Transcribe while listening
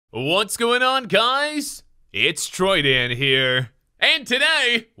What's going on, guys? It's Troydan here. And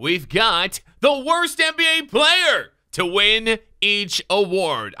today, we've got the worst NBA player to win each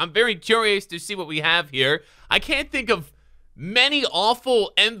award. I'm very curious to see what we have here. I can't think of many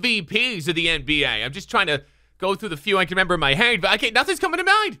awful MVPs of the NBA. I'm just trying to go through the few I can remember in my head, but nothing's coming to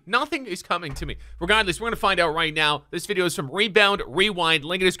mind. Nothing is coming to me. Regardless, we're going to find out right now. This video is from Rebound Rewind.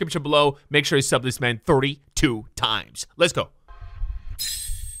 Link in the description below. Make sure you sub this man 32 times. Let's go.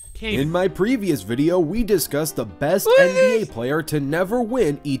 In my previous video, we discussed the best NBA player to never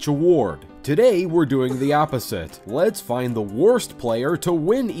win each award. Today, we're doing the opposite. Let's find the worst player to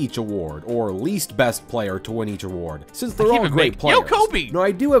win each award, or least best player to win each award, since they're all great players. Yo, Kobe! Now, I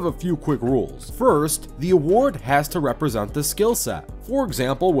do have a few quick rules. First, the award has to represent the skill set. For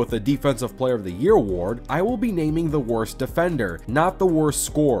example, with the Defensive Player of the Year award, I will be naming the worst defender, not the worst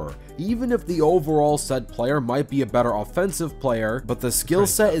scorer. Even if the overall said player might be a better offensive player, but the skill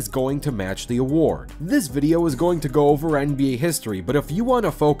set is going to match the award. This video is going to go over NBA history, but if you want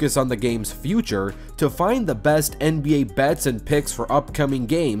to focus on the game's future, to find the best NBA bets and picks for upcoming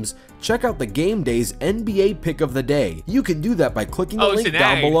games, check out the Game Day's NBA Pick of the Day. You can do that by clicking the link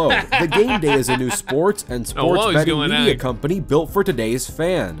down below. The Game Day is a new sports and sports betting media company built for today's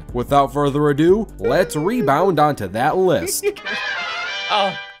fan. Without further ado, let's rebound onto that list.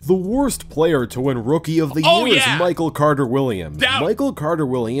 The worst player to win Rookie of the Year is Michael Carter-Williams. Michael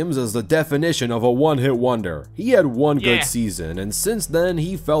Carter-Williams is the definition of a one-hit wonder. He had one good season, and since then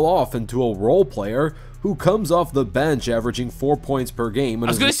he fell off into a role player who comes off the bench averaging 4 points per game. I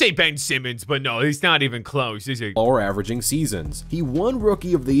was going to say Ben Simmons, but no, he's not even close, is he? Lower averaging seasons. He won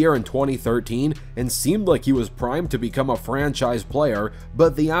Rookie of the Year in 2013 and seemed like he was primed to become a franchise player,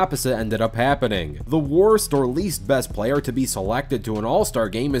 but the opposite ended up happening. The worst or least best player to be selected to an All-Star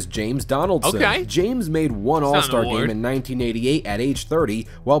game is James Donaldson. James made one All-Star game in 1988 at age 30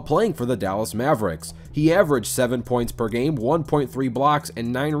 while playing for the Dallas Mavericks. He averaged 7 points per game, 1.3 blocks,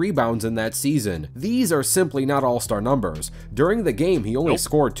 and 9 rebounds in that season. These are simply not all-star numbers. During the game, he only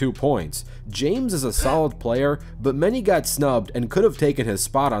scored 2 points. James is a solid player, but many got snubbed and could have taken his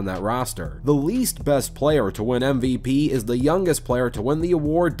spot on that roster. The least best player to win MVP is the youngest player to win the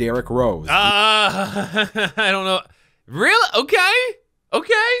award, Derrick Rose. I don't know. Really?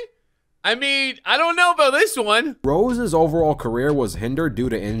 Okay. I mean, I don't know about this one. Rose's overall career was hindered due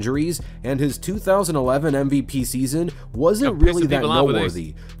to injuries, and his 2011 MVP season wasn't really that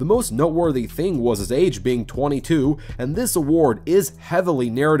noteworthy. The most noteworthy thing was his age being 22, and this award is heavily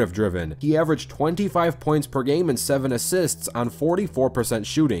narrative-driven. He averaged 25 points per game and 7 assists on 44%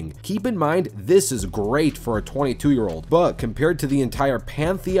 shooting. Keep in mind, this is great for a 22-year-old, but compared to the entire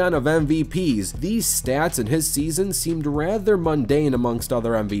pantheon of MVPs, these stats in his season seemed rather mundane amongst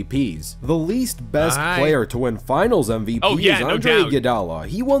other MVPs. The least best player to win Finals MVP is Andre Iguodala.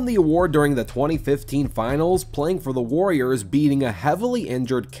 He won the award during the 2015 Finals, playing for the Warriors, beating a heavily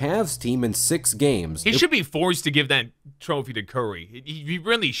injured Cavs team in 6 games. He should be forced to give that trophy to Curry. He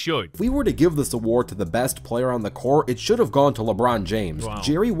really should. If we were to give this award to the best player on the court, it should have gone to LeBron James.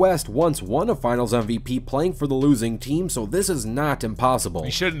 Jerry West once won a Finals MVP playing for the losing team, so this is not impossible.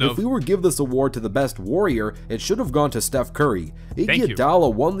 He shouldn't have. If we were to give this award to the best Warrior, it should have gone to Steph Curry.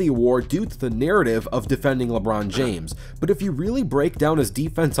 Iguodala won the award due to the narrative of defending LeBron James, but if you really break down his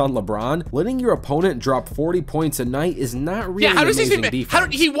defense on LeBron, letting your opponent drop 40 points a night is not really amazing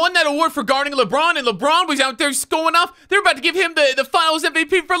defense. He won that award for guarding LeBron, and LeBron was out there going off. They're about to give him the Finals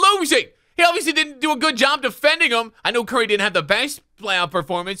MVP for losing. He obviously didn't do a good job defending him. I know Curry didn't have the best playoff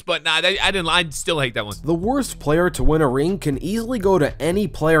performance, but nah, I still hate that one. The worst player to win a ring can easily go to any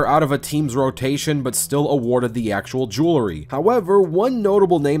player out of a team's rotation, but still awarded the actual jewelry. However, one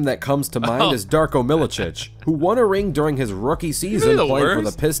notable name that comes to mind is Darko Milicic, who won a ring during his rookie season playing for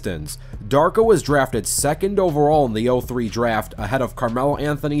the Pistons. Darko was drafted 2nd overall in the 03 draft, ahead of Carmelo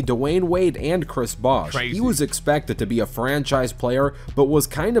Anthony, Dwayne Wade, and Chris Bosh. He was expected to be a franchise player, but was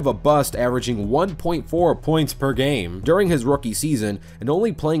kind of a bust, averaging 1.4 points per game during his rookie season, and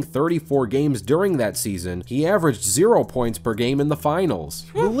only playing 34 games during that season. He averaged 0 points per game in the finals.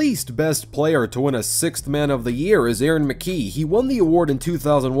 The least best player to win a 6th Man of the Year is Aaron McKie. He won the award in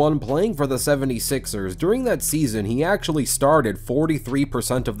 2001 playing for the 76ers. During that season, he actually started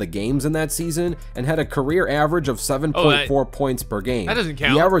 43% of the games in that season and had a career average of 7.4 points per game. That doesn't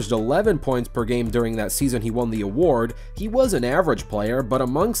count. He averaged 11 points per game during that season he won the award. He was an average player, but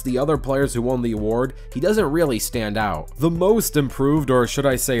amongst the other players who won the award, he doesn't really stand out. The most improved improved, or should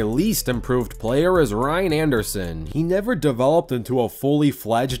I say least improved player is Ryan Anderson. He never developed into a fully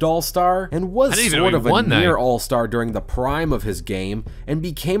fledged all-star and was sort of a near all-star during the prime of his game and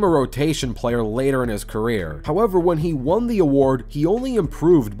became a rotation player later in his career. However, when he won the award, he only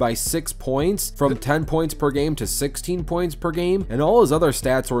improved by 6 points, from 10 points per game to 16 points per game, and all his other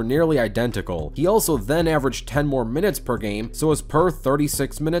stats were nearly identical. He also then averaged 10 more minutes per game, so his per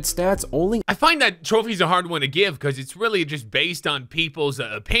 36-minute stats only— I find that trophy's a hard one to give because it's really just based on people's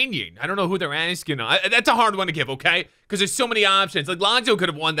opinion. I don't know who they're asking. That's a hard one to give, okay? Because there's so many options. Like, Lonzo could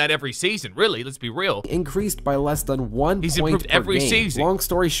have won that every season, really. Let's be real. Increased by less than 1 He's point improved per every game. season. Long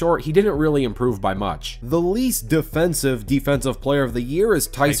story short, he didn't really improve by much. The least defensive player of the year is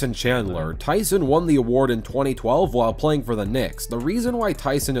Tyson Chandler. Tyson won the award in 2012 while playing for the Knicks. The reason why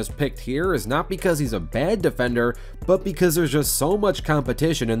Tyson is picked here is not because he's a bad defender, but because there's just so much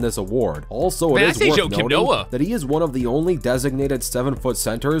competition in this award. Also, it is worth noting that he is one of the only designated 7-foot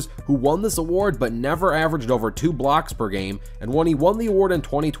centers who won this award but never averaged over 2 blocks per game, and when he won the award in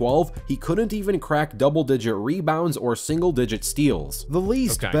 2012, he couldn't even crack double-digit rebounds or single-digit steals. The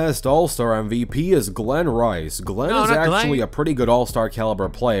least best All-Star MVP is Glenn Rice. Glenn is actually a pretty good All-Star caliber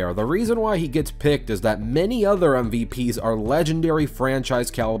player. The reason why he gets picked is that many other MVPs are legendary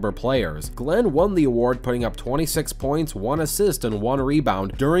franchise caliber players. Glenn won the award putting up 26 points, 1 assist, and 1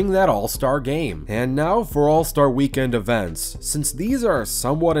 rebound during that All-Star game. And now for All-Star Weekend events. Since these are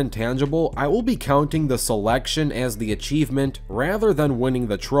somewhat intangible, I will be counting the selection as the achievement rather than winning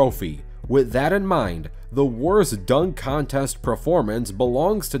the trophy. With that in mind, the worst dunk contest performance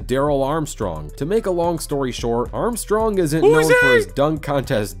belongs to Darrell Armstrong. To make a long story short, Armstrong isn't known for his dunk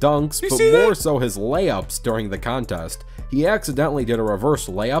contest dunks, but more so his layups during the contest. He accidentally did a reverse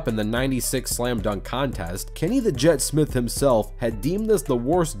layup in the 96 slam dunk contest. Kenny the Jet Smith himself had deemed this the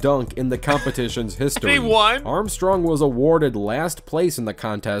worst dunk in the competition's history. He won. Armstrong was awarded last place in the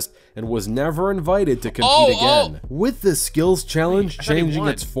contest and was never invited to compete again. With the skills challenge changing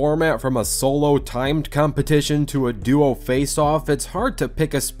its format from a solo timed competition to a duo face-off, it's hard to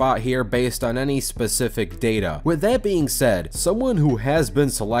pick a spot here based on any specific data. With that being said, someone who has been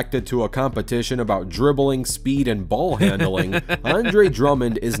selected to a competition about dribbling, speed, and ball handling, Andre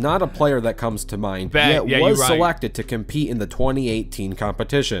Drummond is not a player that comes to mind, yet was selected to compete in the 2018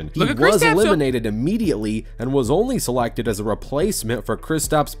 competition. He was eliminated immediately and was only selected as a replacement for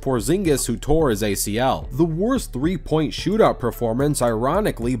Kristaps Porzingis, who tore his ACL. The worst three-point shootout performance,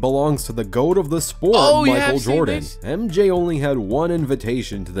 ironically, belongs to the GOAT of the sport, Michael Jordan. MJ only had 1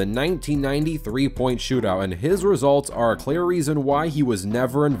 invitation to the 1990 three-point shootout, and his results are a clear reason why he was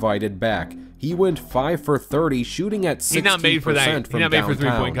never invited back. He went 5 for 30, shooting at 60% from downtown. He's not made for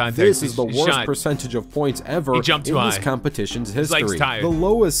three-point contest. This is the worst percentage of points ever in this competition's history. The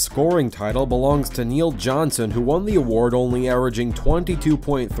lowest scoring title belongs to Neil Johnson, who won the award only averaging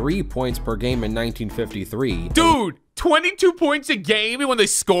 22.3 points per game in 1953. Dude, 22 points a game? He won the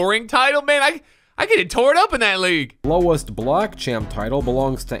scoring title? Man, I get torn up in that league. Lowest block champ title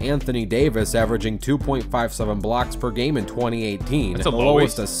belongs to Anthony Davis, averaging 2.57 blocks per game in 2018. The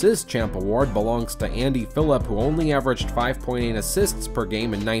lowest assist champ award belongs to Andy Phillip, who only averaged 5.8 assists per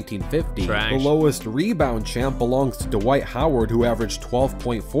game in 1950. The lowest rebound champ belongs to Dwight Howard, who averaged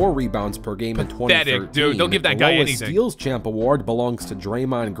 12.4 rebounds per game in 2013. Dude, don't give that guy anything. The lowest steals champ award belongs to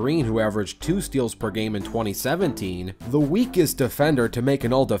Draymond Green, who averaged 2 steals per game in 2017. The weakest defender to make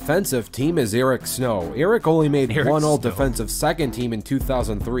an all-defensive team is Eric Snow. Eric only made one all-defensive second team in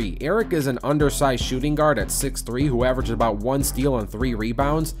 2003. Eric is an undersized shooting guard at 6'3" who averaged about 1 steal and 3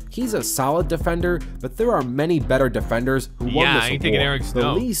 rebounds. He's a solid defender, but there are many better defenders who won this award.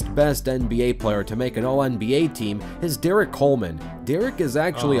 The least best NBA player to make an all-NBA team is Derek Coleman. Derek is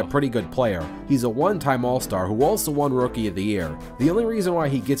actually a pretty good player. He's a one-time All-Star who also won Rookie of the Year. The only reason why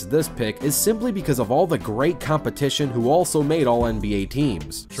he gets this pick is simply because of all the great competition who also made all-NBA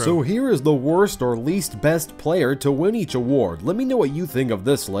teams. So here is the worst or least best player to win each award. Let me know what you think of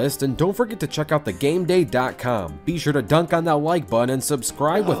this list, and don't forget to check out thegameday.com. Be sure to dunk on that like button and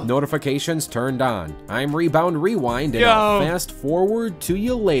subscribe with notifications turned on. I'm Rebound Rewind, and I'll fast forward to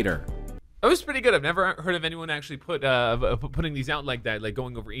you later. That was pretty good. I've never heard of anyone actually putting these out like that, like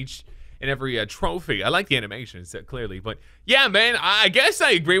going over each and every trophy. I like the animations, clearly. But yeah, man, I guess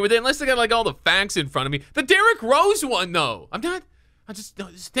I agree with it, unless I got like all the facts in front of me. The Derrick Rose one, though. I'm just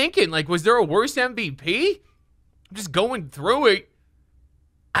thinking, like, was there a worse MVP? I'm just going through it.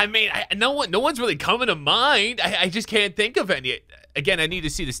 I mean, no one's really coming to mind. I just can't think of any. Again, I need to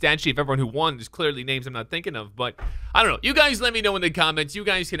see the stat sheet of everyone who won. There's clearly names I'm not thinking of, but I don't know. You guys let me know in the comments. You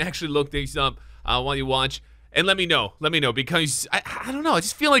guys can actually look these up while you watch, and let me know. Because I don't know. I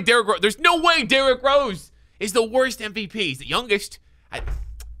just feel like Derrick Rose. There's no way Derrick Rose is the worst MVP. He's the youngest.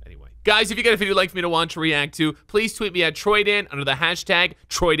 Anyway, guys, if you got a video you'd like for me to watch or react to, please tweet me at Troydan under the hashtag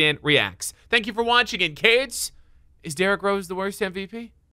TroydanReacts. Thank you for watching, and kids, is Derrick Rose the worst MVP?